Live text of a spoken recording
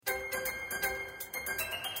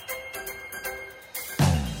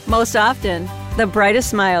Most often, the brightest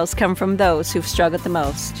smiles come from those who've struggled the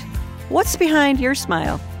most. What's behind your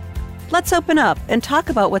smile? Let's open up and talk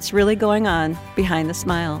about what's really going on behind the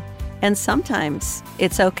smile. And sometimes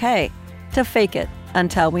it's okay to fake it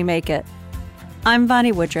until we make it. I'm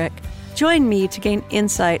Vonnie Woodrick. Join me to gain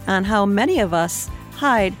insight on how many of us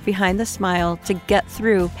hide behind the smile to get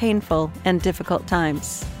through painful and difficult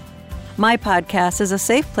times. My podcast is a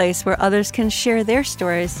safe place where others can share their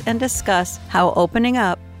stories and discuss how opening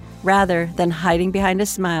up rather than hiding behind a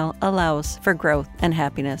smile allows for growth and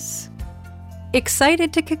happiness.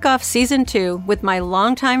 Excited to kick off Season 2 with my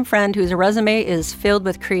longtime friend whose resume is filled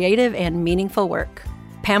with creative and meaningful work.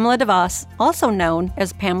 Pamela DeVos, also known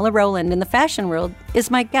as Pamela Roland in the fashion world,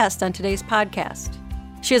 is my guest on today's podcast.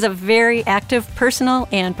 She has a very active personal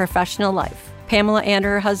and professional life. Pamela and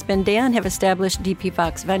her husband Dan have established DP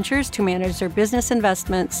Fox Ventures to manage their business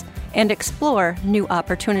investments and explore new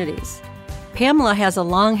opportunities. Pamela has a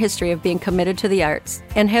long history of being committed to the arts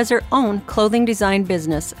and has her own clothing design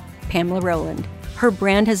business, Pamela Roland. Her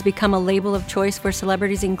brand has become a label of choice for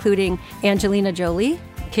celebrities including Angelina Jolie,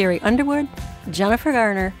 Carrie Underwood, Jennifer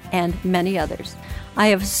Garner, and many others. I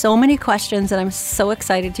have so many questions and I'm so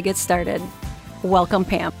excited to get started. Welcome,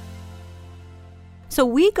 Pam. So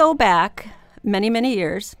we go back many, many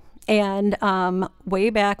years, and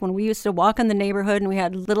way back when we used to walk in the neighborhood and we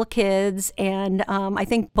had little kids, and I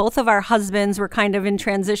think both of our husbands were kind of in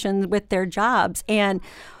transition with their jobs, and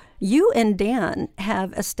you and Dan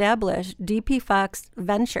have established DP Fox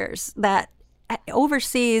Ventures that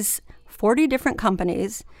oversees 40 different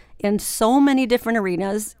companies in so many different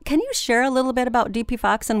arenas. Can you share a little bit about DP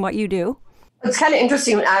Fox and what you do? It's kind of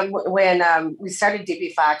interesting. When we started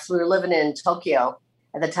DP Fox, we were living in Tokyo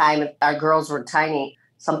at the time. Our girls were tiny,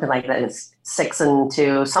 something like that. It's 6 and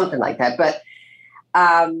 2, something like that. But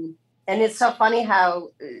and it's so funny how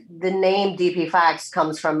the name DP Fox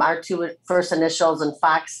comes from our two first initials, and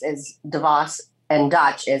Fox is DeVos and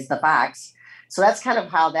Dutch is the Fox. So that's kind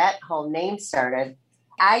of how that whole name started.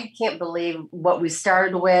 I can't believe what we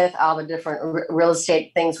started with, all the different real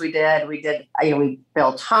estate things we did. We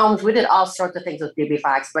built homes. We did all sorts of things with DP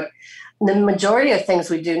Fox. But the majority of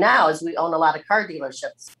things we do now is we own a lot of car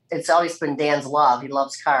dealerships. It's always been Dan's love. He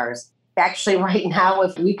loves cars. Actually, right now,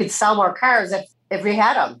 if we could sell more cars, if we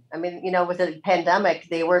had them. I mean, with the pandemic,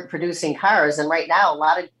 they weren't producing cars. And right now, a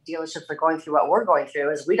lot of dealerships are going through what we're going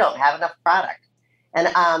through is we don't have enough product.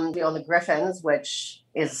 And we own the Griffins, which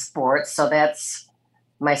is sports. So that's...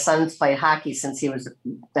 My son's played hockey since he was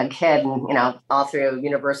a kid and, all through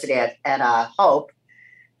university at Hope.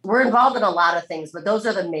 We're involved in a lot of things, but those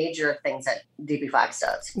are the major things that DP Fox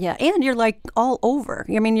does. Yeah, and you're like all over.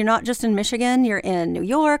 I mean, you're not just in Michigan, you're in New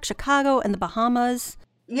York, Chicago, and the Bahamas.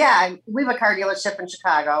 Yeah, we have a car dealership in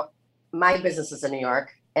Chicago. My business is in New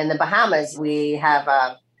York. In the Bahamas, we have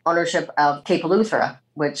ownership of Cape Eleuthera,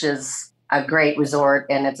 which is a great resort,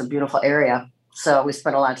 and it's a beautiful area. So we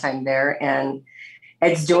spend a lot of time there, and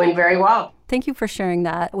it's doing very well. Thank you for sharing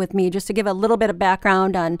that with me, just to give a little bit of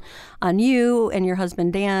background on you and your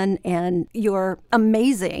husband, Dan, and your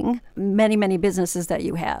amazing many, many businesses that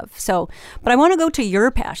you have. But I want to go to your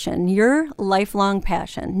passion, your lifelong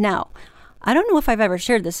passion. Now, I don't know if I've ever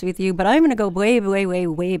shared this with you, but I'm going to go way, way, way,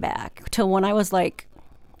 way back to when I was like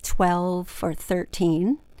 12 or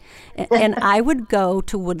 13. And I would go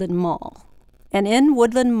to Woodland Mall. And in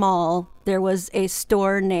Woodland Mall, there was a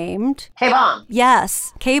store named K-Bomb.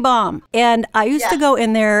 Yes, K-Bomb. And I used to go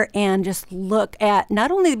in there and just look at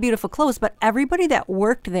not only the beautiful clothes, but everybody that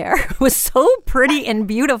worked there was so pretty and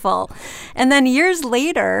beautiful. And then years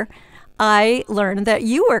later, I learned that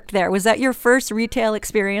you worked there. Was that your first retail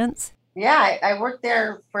experience? Yeah, I worked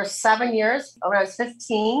there for 7 years when I was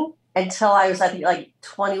 15 until I was, I think, like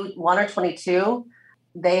 21 or 22.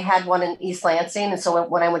 They had one in East Lansing. And so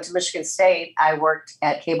when I went to Michigan State, I worked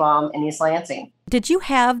at K-Bomb in East Lansing. Did you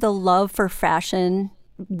have the love for fashion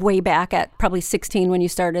way back at probably 16 when you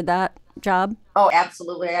started that job? Oh,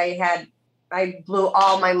 absolutely. I blew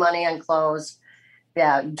all my money on clothes.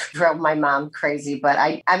 Yeah, drove my mom crazy. But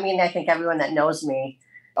I think everyone that knows me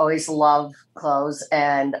always loved clothes.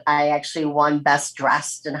 And I actually won Best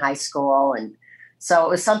Dressed in high school. And so it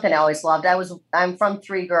was something I always loved. I'm from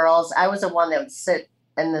 3 girls. I was the one that would sit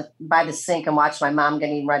by the sink and watch my mom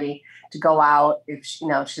getting ready to go out. If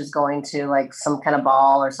she's going to like some kind of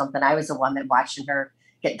ball or something, I was the one that watching her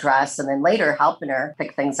get dressed and then later helping her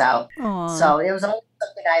pick things out. Aww. So it was always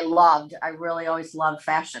something I loved. I really always loved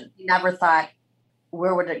fashion. Never thought,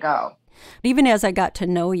 where would it go? Even as I got to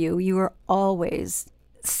know you, you were always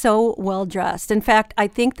so well dressed. In fact, I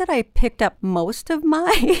think that I picked up most of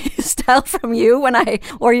my style from you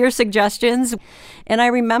or your suggestions. And I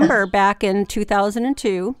remember back in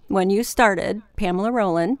 2002 when you started Pamela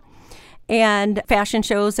Roland and fashion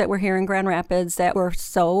shows that were here in Grand Rapids that were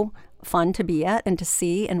so fun to be at and to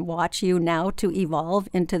see and watch you now to evolve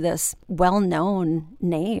into this well-known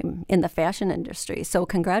name in the fashion industry. So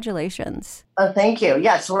congratulations. Oh, thank you.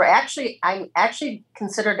 Yes, I'm actually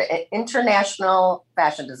considered an international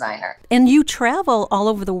fashion designer. And you travel all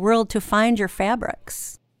over the world to find your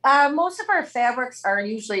fabrics. Most of our fabrics are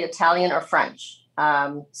usually Italian or French.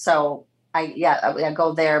 So I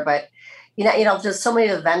go there, but there's so many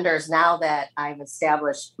of the vendors now that I've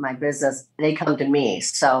established my business, they come to me.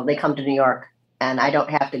 So they come to New York and I don't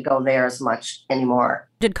have to go there as much anymore.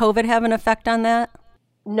 Did COVID have an effect on that?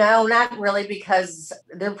 No, not really, because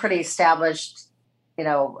they're pretty established,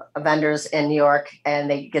 vendors in New York, and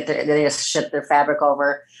they just ship their fabric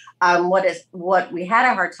over. What we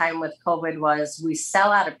had a hard time with COVID was we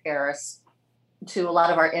sell out of Paris to a lot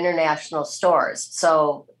of our international stores.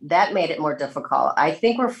 So that made it more difficult. I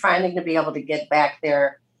think we're finally going to be able to get back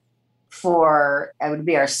there for, it would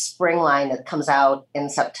be our spring line that comes out in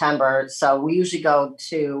September. So we usually go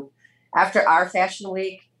after our fashion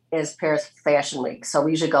week is Paris Fashion Week. So we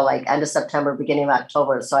usually go like end of September, beginning of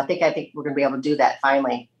October. So I think we're going to be able to do that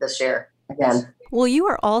finally this year again. Well, you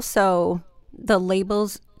are also the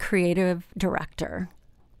label's creative director.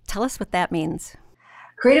 Tell us what that means.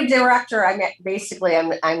 Creative director, I'm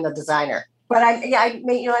the designer, but I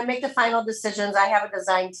make the final decisions. I have a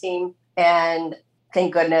design team, and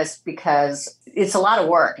thank goodness, because it's a lot of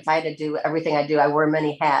work. If I had to do everything I do, I wear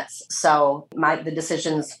many hats. So the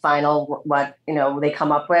decision's final, what they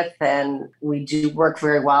come up with, and we do work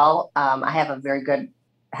very well. I have a very good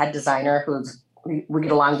head designer we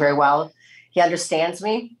get along very well. He understands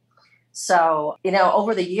me. So,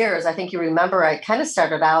 over the years, I think you remember I kind of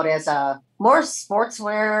started out as a more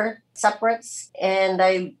sportswear separates, and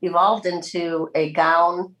I evolved into a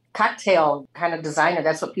gown cocktail kind of designer.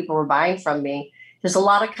 That's what people were buying from me. There's a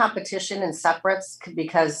lot of competition in separates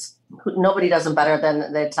because nobody does them better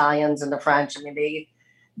than the Italians and the French. I mean,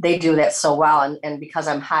 they do that so well. And because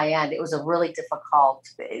I'm high end, it was a really difficult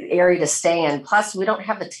area to stay in. Plus, we don't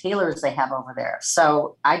have the tailors they have over there.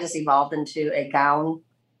 So I just evolved into a gown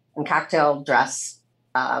and cocktail dress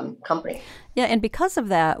company. Yeah, and because of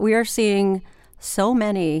that, we are seeing so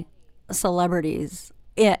many celebrities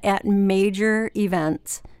at major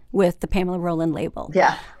events with the Pamela Roland label.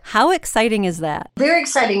 Yeah. How exciting is that? Very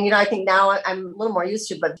exciting. I think now I'm a little more used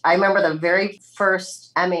to it, but I remember the very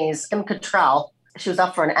first Emmys, Kim Cattrall, she was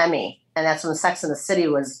up for an Emmy, and that's when Sex and the City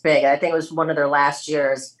was big. I think it was one of their last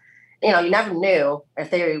years. You never knew if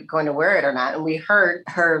they were going to wear it or not. And we heard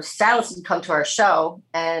her stylist had come to our show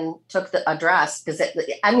and took a dress, because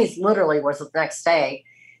the Emmys literally was the next day.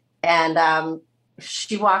 And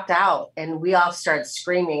she walked out and we all started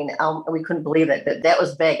screaming. We couldn't believe it. That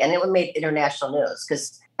was big. And it made international news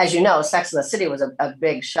because, as you know, Sex and the City was a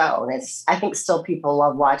big show. And I think still people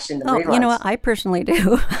love watching the reruns. You know what? I personally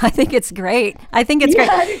do. I think it's great. I think it's great.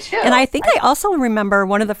 I do too. And I think I also remember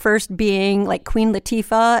one of the first being like Queen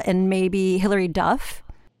Latifah and maybe Hilary Duff.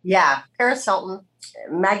 Yeah. Paris Hilton.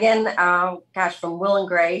 Megan, from Will and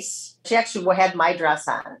Grace. She actually had my dress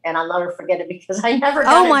on, and I'll never forget it because I never got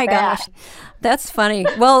it back. Oh my gosh. That's funny.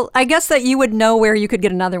 Well, I guess that you would know where you could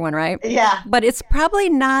get another one, right? Yeah. But it's probably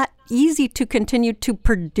not easy to continue to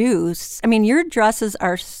produce. I mean, your dresses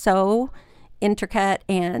are so intricate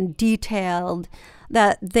and detailed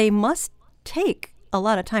that they must take a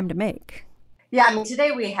lot of time to make. Yeah, I mean,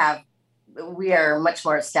 today we are much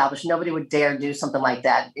more established. Nobody would dare do something like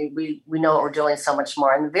that. We know what we're doing so much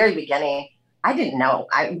more. In the very beginning, I didn't know.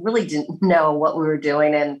 I really didn't know what we were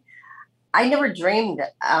doing. And I never dreamed.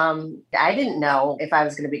 I didn't know if I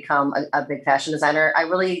was going to become a big fashion designer. I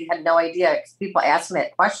really had no idea. People asked me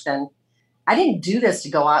that question. I didn't do this to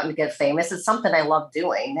go out and get famous. It's something I love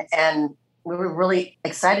doing. And we were really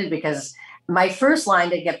excited because my first line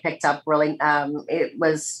didn't get picked up really. It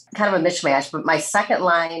was kind of a mishmash, but my second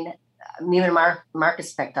line, Neiman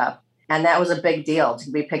Marcus picked up. And that was a big deal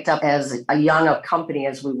to be picked up as a young company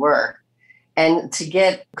as we were. And to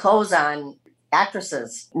get clothes on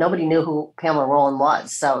actresses, nobody knew who Pamela Roland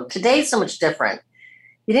was. So today's so much different.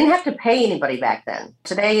 You didn't have to pay anybody back then.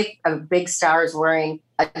 Today, a big star is wearing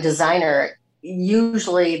a designer.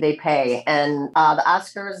 Usually they pay. And the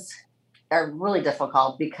Oscars are really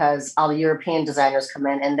difficult because all the European designers come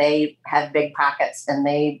in and they have big pockets and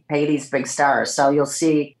they pay these big stars. So you'll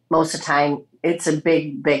see most of the time it's a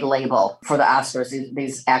big, big label for the Oscars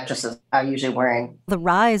these actresses are usually wearing. The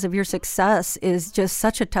rise of your success is just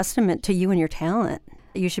such a testament to you and your talent.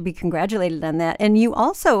 You should be congratulated on that. And you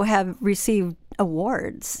also have received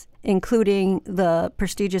awards, including the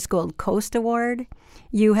prestigious Gold Coast Award.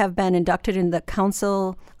 You have been inducted in the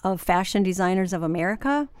Council of Fashion Designers of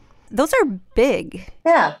America. Those are big.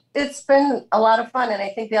 Yeah, it's been a lot of fun. And I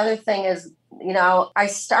think the other thing is, I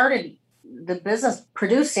started the business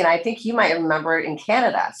producing, I think you might remember it, in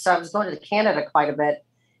Canada. So I was going to Canada quite a bit,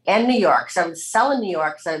 and New York. So I would sell in New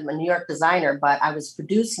York because I'm a New York designer, but I was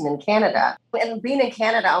producing in Canada. And being in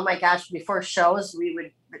Canada, oh my gosh, before shows,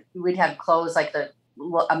 we'd have clothes like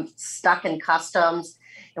stuck in customs,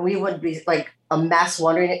 and we would be like a mess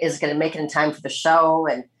wondering, is it going to make it in time for the show?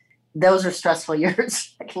 And those are stressful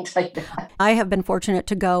years, I can tell you that. I have been fortunate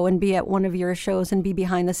to go and be at one of your shows and be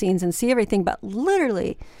behind the scenes and see everything, but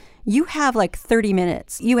literally, you have like 30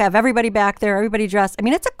 minutes. You have everybody back there, everybody dressed. I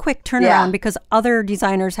mean, it's a quick turnaround because other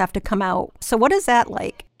designers have to come out. So what is that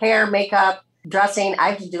like? Hair, makeup, dressing.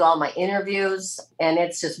 I have to do all my interviews, and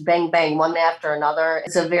it's just bang, bang, one after another.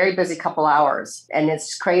 It's a very busy couple hours, and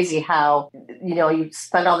it's crazy how, you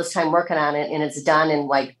spend all this time working on it, and it's done in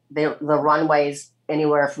like the runways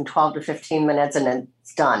anywhere from 12 to 15 minutes, and then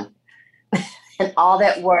it's done. And all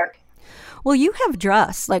that work. Well, you have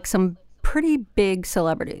dressed like some pretty big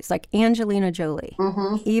celebrities like Angelina Jolie,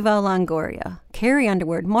 Eva Longoria, Carrie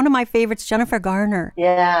Underwood, one of my favorites, Jennifer Garner,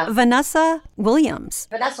 Vanessa Williams.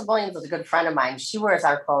 Vanessa Williams is a good friend of mine. She wears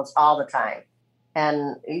our clothes all the time.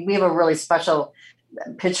 And we have a really special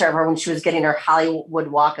picture of her when she was getting her Hollywood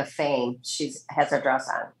Walk of Fame. She has her dress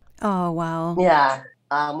on. Oh, wow. Yeah.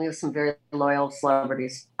 We have some very loyal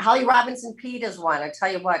celebrities. Holly Robinson Peete is one. I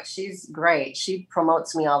tell you what, she's great. She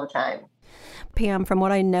promotes me all the time. Pam, from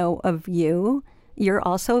what I know of you, you're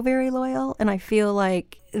also very loyal, and I feel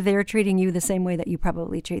like they're treating you the same way that you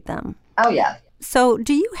probably treat them. Oh, yeah. So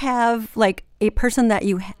do you have like a person that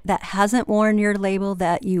hasn't worn your label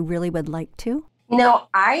that you really would like to?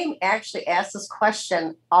 I'm actually asked this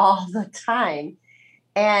question all the time,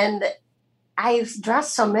 and I've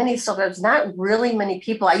dressed so many, so there's not really many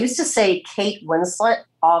people. I used to say Kate Winslet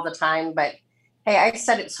all the time, but hey, I've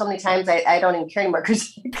said it so many times, I don't even care anymore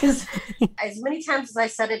because as many times as I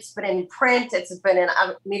said it's been in print, it's been in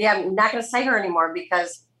media, I'm not going to say her anymore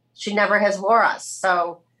because she never has wore us.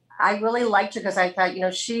 So I really liked her because I thought,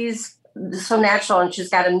 she's so natural and she's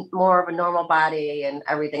got more of a normal body and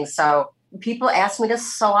everything. So people ask me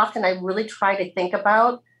this so often, I really try to think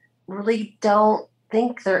about, really don't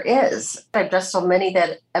think there is. I've dressed so many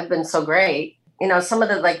that have been so great. Some of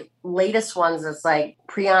the latest ones is like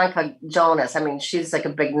Priyanka Jonas. I mean, she's like a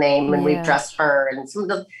big name, and we've dressed her. And some of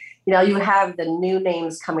the, you have the new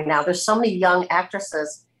names coming out. There's so many young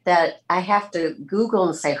actresses that I have to Google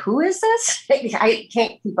and say, who is this? I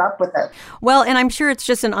can't keep up with it. Well, and I'm sure it's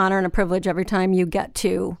just an honor and a privilege every time you get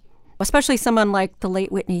to, especially someone like the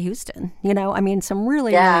late Whitney Houston. Some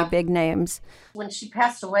really, really big names. When she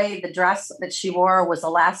passed away, the dress that she wore was the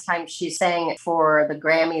last time she sang for the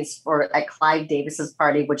Grammys at Clive Davis's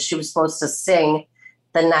party, which she was supposed to sing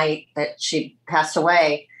the night that she passed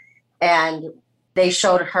away. And they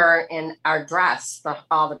showed her in our dress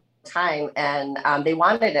all the time. And they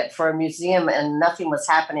wanted it for a museum, and nothing was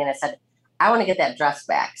happening. I said, I want to get that dress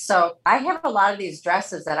back. So I have a lot of these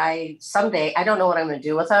dresses that someday, I don't know what I'm going to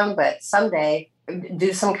do with them, but someday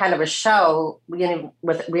do some kind of a show. We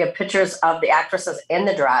have pictures of the actresses in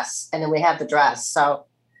the dress, and then we have the dress. So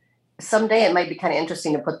someday it might be kind of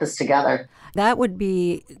interesting to put this together. That would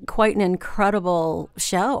be quite an incredible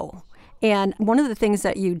show. And one of the things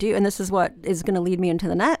that you do, and this is what is going to lead me into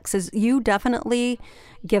the next, is you definitely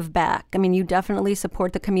give back. I mean, you definitely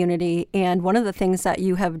support the community. And one of the things that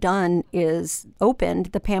you have done is opened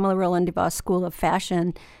the Pamela Roland DeVos School of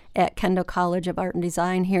Fashion at Kendall College of Art and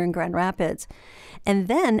Design here in Grand Rapids. And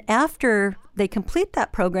then after they complete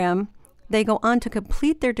that program, they go on to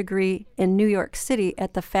complete their degree in New York City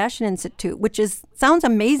at the Fashion Institute, which sounds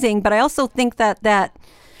amazing, but I also think that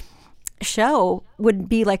show would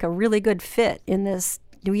be like a really good fit in this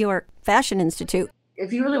New York Fashion Institute.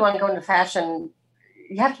 If you really want to go into fashion,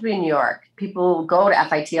 you have to be in New York. People go to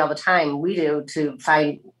FIT all the time. We do, to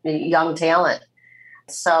find young talent.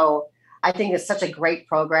 So I think it's such a great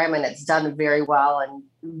program, and it's done very well and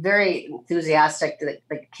very enthusiastic.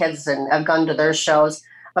 The kids, and I've gone to their shows,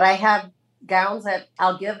 but I have gowns that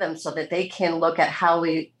I'll give them so that they can look at how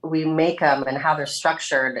we make them and how they're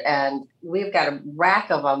structured. And we've got a rack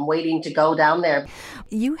of them waiting to go down there.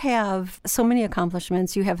 You have so many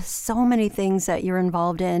accomplishments. You have so many things that you're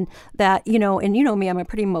involved in that, and me, I'm a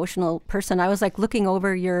pretty emotional person. I was like looking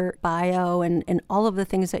over your bio and all of the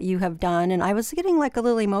things that you have done. And I was getting like a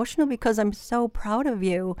little emotional because I'm so proud of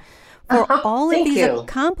you for all of these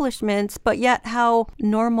accomplishments, but yet how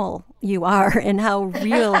normal you are and how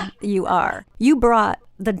real you are. You brought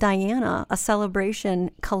the Diana, a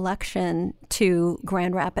celebration collection, to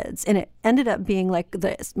Grand Rapids, and it ended up being like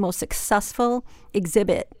the most successful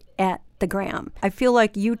exhibit at the Graham. I feel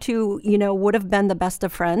like you two, would have been the best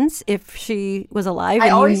of friends if she was alive. I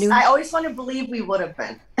always want to believe we would have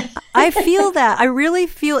been. I feel that. I really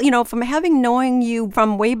feel, from knowing you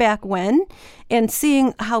from way back when and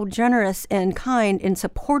seeing how generous and kind and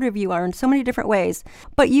supportive you are in so many different ways.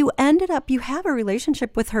 But you have a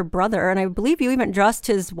relationship with her brother, and I believe you even dressed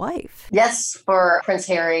his wife. Yes, for Prince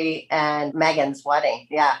Harry and Meghan's wedding.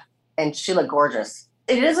 Yeah. And she looked gorgeous.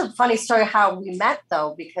 It is a funny story how we met,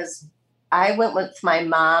 though, because I went with my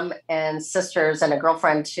mom and sisters and a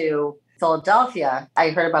girlfriend to Philadelphia. I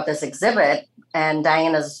heard about this exhibit, and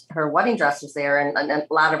her wedding dress was there, and a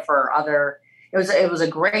lot of her other. It was a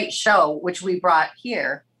great show, which we brought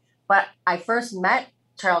here. But I first met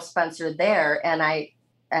Charles Spencer there, and I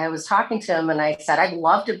was talking to him, and I said, I'd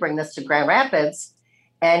love to bring this to Grand Rapids.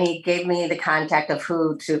 And he gave me the contact of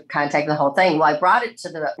who to contact the whole thing. Well, I brought it to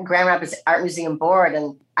the Grand Rapids Art Museum board,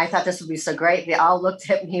 and I thought this would be so great. They all looked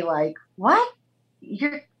at me like, what?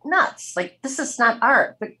 You're nuts. Like, this is not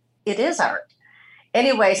art, but it is art.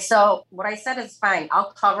 Anyway, so what I said is fine.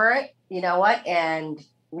 I'll cover it. You know what? And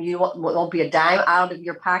you won't be a dime out of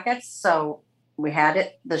your pockets. So we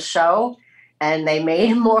had the show, and they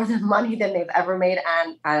made more money than they've ever made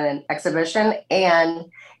on an exhibition. And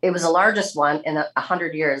it was the largest one in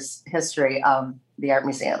 100 years history of the art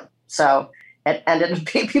museum. So it ended.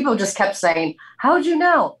 People just kept saying, how'd you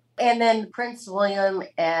know? And then Prince William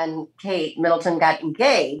and Kate Middleton got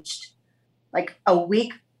engaged like a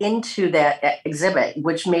week into that exhibit,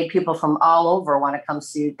 which made people from all over want to come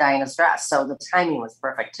see Diana's dress. So the timing was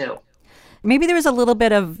perfect too. Maybe there was a little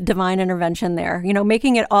bit of divine intervention there,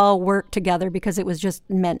 making it all work together because it was just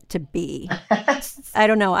meant to be. I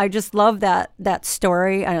don't know. I just love that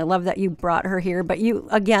story. And I love that you brought her here. But you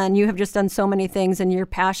have just done so many things, and your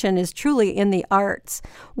passion is truly in the arts.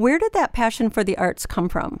 Where did that passion for the arts come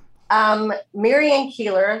from? Marianne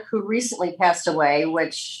Keeler, who recently passed away,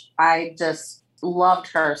 which I just loved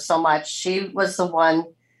her so much. She was the one, I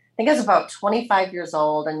think I was about 25 years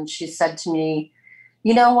old, and she said to me,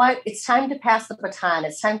 you know what? It's time to pass the baton.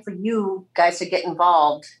 It's time for you guys to get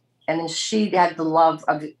involved. And then she had the love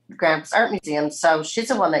of the Grand Rapids Art Museum. So she's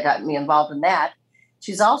the one that got me involved in that.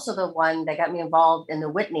 She's also the one that got me involved in the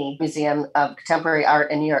Whitney Museum of Contemporary Art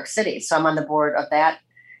in New York City. So I'm on the board of that.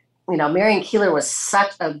 Marianne Keeler was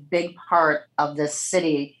such a big part of this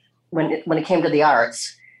city when it came to the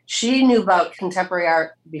arts. She knew about contemporary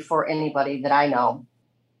art before anybody that I know.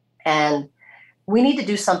 And we need to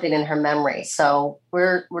do something in her memory. So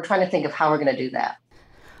we're trying to think of how we're going to do that.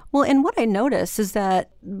 Well, and what I noticed is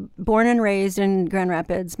that born and raised in Grand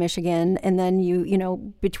Rapids, Michigan, and then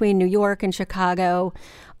you between New York and Chicago,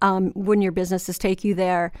 when your businesses take you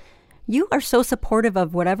there, you are so supportive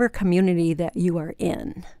of whatever community that you are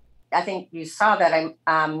in. I think you saw that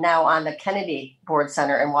I'm now on the Kennedy Board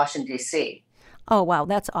Center in Washington, D.C. Oh, wow.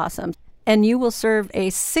 That's awesome. And you will serve a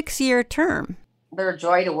 6-year term. They're a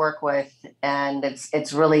joy to work with, and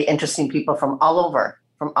it's really interesting people from all over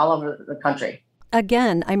the country.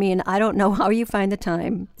 Again, I don't know how you find the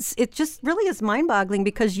time. It just really is mind-boggling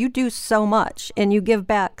because you do so much and you give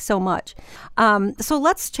back so much. So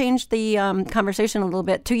let's change the conversation a little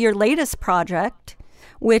bit to your latest project,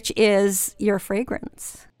 which is your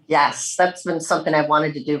fragrance. Yes, that's been something I've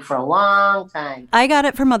wanted to do for a long time. I got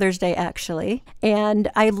it for Mother's Day, actually,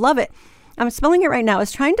 and I love it. I'm smelling it right now. I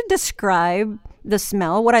was trying to describe the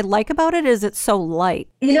smell. What I like about it is it's so light.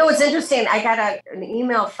 It's interesting. I got an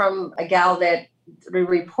email from a gal that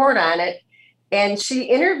report on it, and she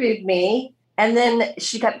interviewed me, and then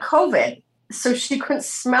she got COVID, so she couldn't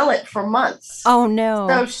smell it for months. Oh, no.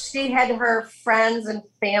 So she had her friends and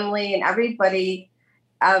family and everybody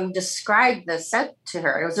describe the scent to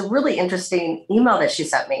her. It was a really interesting email that she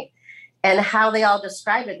sent me, and how they all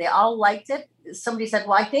described it. They all liked it. Somebody said,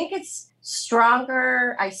 well, I think it's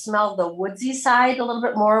stronger. I smell the woodsy side a little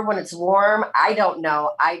bit more when it's warm. I don't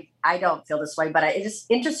know. I don't feel this way, but it's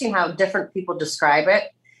interesting how different people describe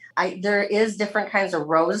it. There is different kinds of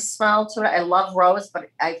rose smell to it. I love rose,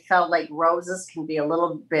 but I felt like roses can be a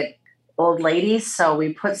little bit old ladies. So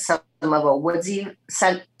we put some of a woodsy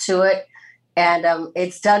scent to it. And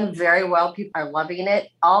it's done very well. People are loving it,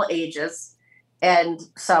 all ages. And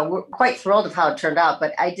so we're quite thrilled with how it turned out.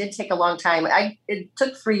 But I did take a long time. It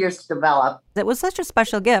took 3 years to develop. It was such a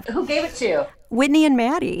special gift. Who gave it to you? Whitney and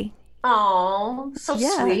Maddie. Oh, so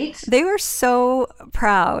sweet. They were so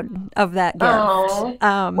proud of that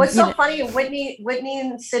gift. What's so funny, Whitney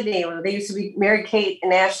and Sydney, they used to be Mary Kate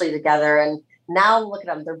and Ashley together. And now look at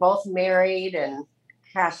them. They're both married, and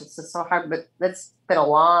gosh, it's just so hard, but that's been a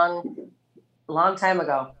long time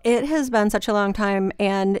ago. It has been such a long time.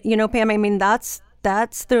 And, Pam, I mean, that's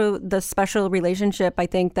the special relationship I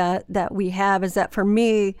think that we have, is that for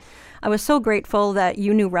me, I was so grateful that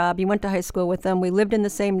you knew Rob. You went to high school with him. We lived in the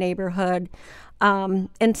same neighborhood. And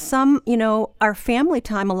our family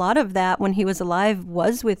time, a lot of that when he was alive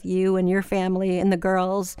was with you and your family and the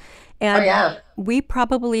girls. And we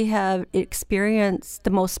probably have experienced the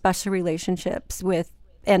most special relationships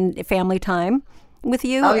and family time with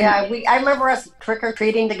you. Oh, yeah. I remember us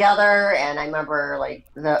trick-or-treating together, and I remember like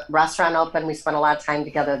the restaurant open, we spent a lot of time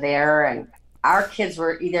together there, and our kids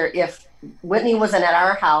were if Whitney wasn't at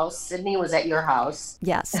our house, Sydney was at your house.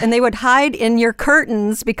 Yes, and they would hide in your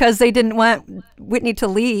curtains because they didn't want Whitney to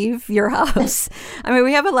leave your house. I mean,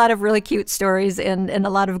 we have a lot of really cute stories and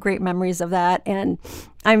a lot of great memories of that, and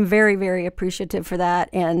I'm very, very appreciative for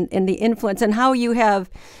that and the influence and how you have,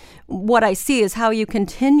 what I see is how you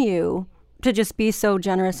continue to just be so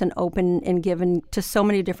generous and open and given to so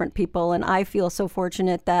many different people. And I feel so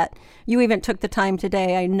fortunate that you even took the time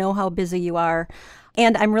today. I know how busy you are.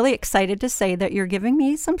 And I'm really excited to say that you're giving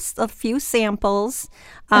me a few samples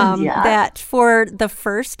that for the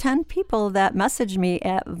first 10 people that message me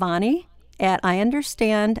at Vonnie at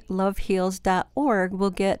IUnderstandLoveHeals.org will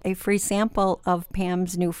get a free sample of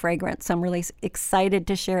Pam's new fragrance. I'm really excited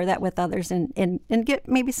to share that with others and get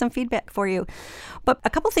maybe some feedback for you. But a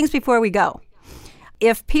couple things before we go.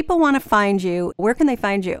 If people want to find you, where can they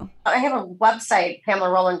find you? I have a website,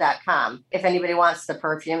 PamelaRowland.com. If anybody wants the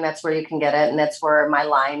perfume, that's where you can get it. And that's where my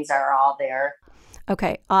lines are all there.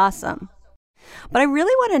 Okay, awesome. But I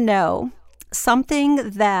really want to know something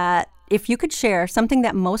that, if you could share, something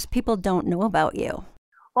that most people don't know about you.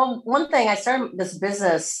 Well, one thing, I started this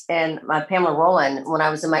business and Pamela Rowland when I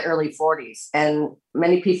was in my early 40s. And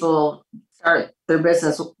many people start their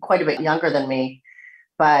business quite a bit younger than me.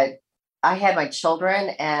 But I had my children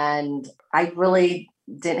and I really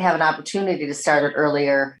didn't have an opportunity to start it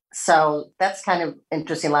earlier. So that's kind of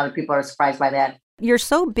interesting. A lot of people are surprised by that. You're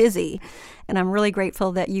so busy, and I'm really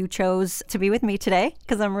grateful that you chose to be with me today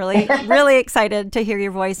because I'm really, really excited to hear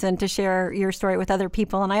your voice and to share your story with other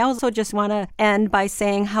people. And I also just want to end by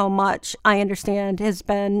saying how much I Understand has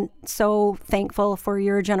been so thankful for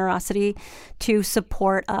your generosity to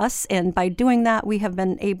support us. And by doing that, we have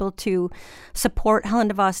been able to support Helen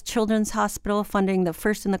DeVos Children's Hospital, funding the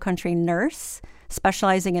first in the country nurse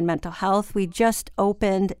specializing in mental health. We just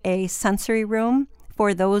opened a sensory room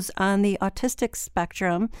for those on the autistic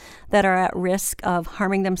spectrum that are at risk of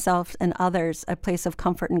harming themselves and others, a place of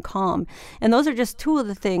comfort and calm. And those are just two of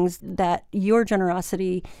the things that your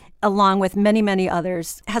generosity, along with many, many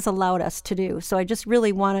others, has allowed us to do. So I just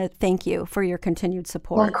really want to thank you for your continued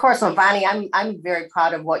support. Well, of course, Vonnie, I'm very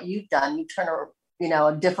proud of what you've done. You turn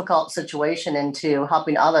a difficult situation into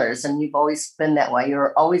helping others, and you've always been that way.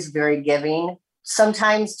 You're always very giving,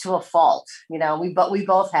 sometimes to a fault. We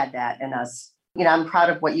both had that in us. I'm proud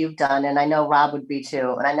of what you've done, and I know Rob would be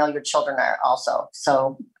too, and I know your children are also.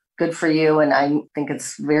 So good for you, and I think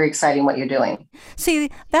it's very exciting what you're doing. See,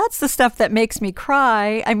 that's the stuff that makes me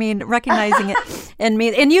cry. I mean, recognizing it in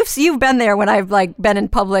me, and you've been there when I've been in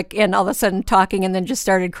public and all of a sudden talking and then just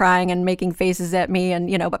started crying and making faces at me, and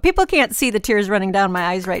but people can't see the tears running down my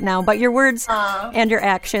eyes right now. But your words and your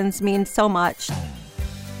actions mean so much.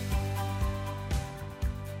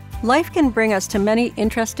 Life can bring us to many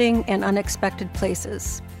interesting and unexpected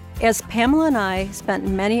places. As Pamela and I spent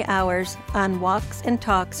many hours on walks and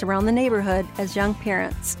talks around the neighborhood as young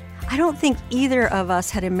parents, I don't think either of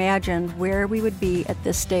us had imagined where we would be at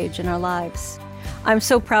this stage in our lives. I'm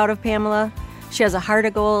so proud of Pamela. She has a heart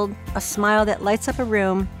of gold, a smile that lights up a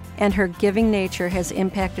room, and her giving nature has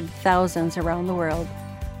impacted thousands around the world.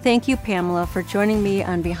 Thank you, Pamela, for joining me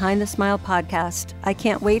on Behind the Smile podcast. I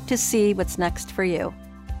can't wait to see what's next for you.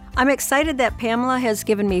 I'm excited that Pamela has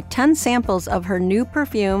given me 10 samples of her new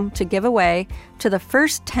perfume to give away to the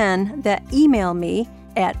first 10 that email me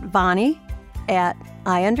at Vonnie at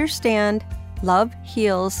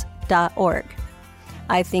IUnderstandLoveHeals.org.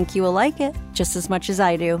 I think you will like it just as much as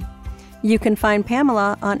I do. You can find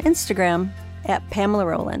Pamela on Instagram at Pamela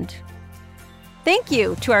Rowland. Thank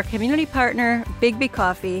you to our community partner, Bigby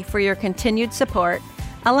Coffee, for your continued support,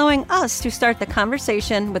 allowing us to start the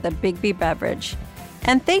conversation with a Bigby beverage.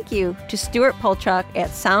 And thank you to Stuart Polchuk at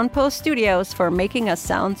Soundpost Studios for making us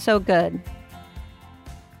sound so good.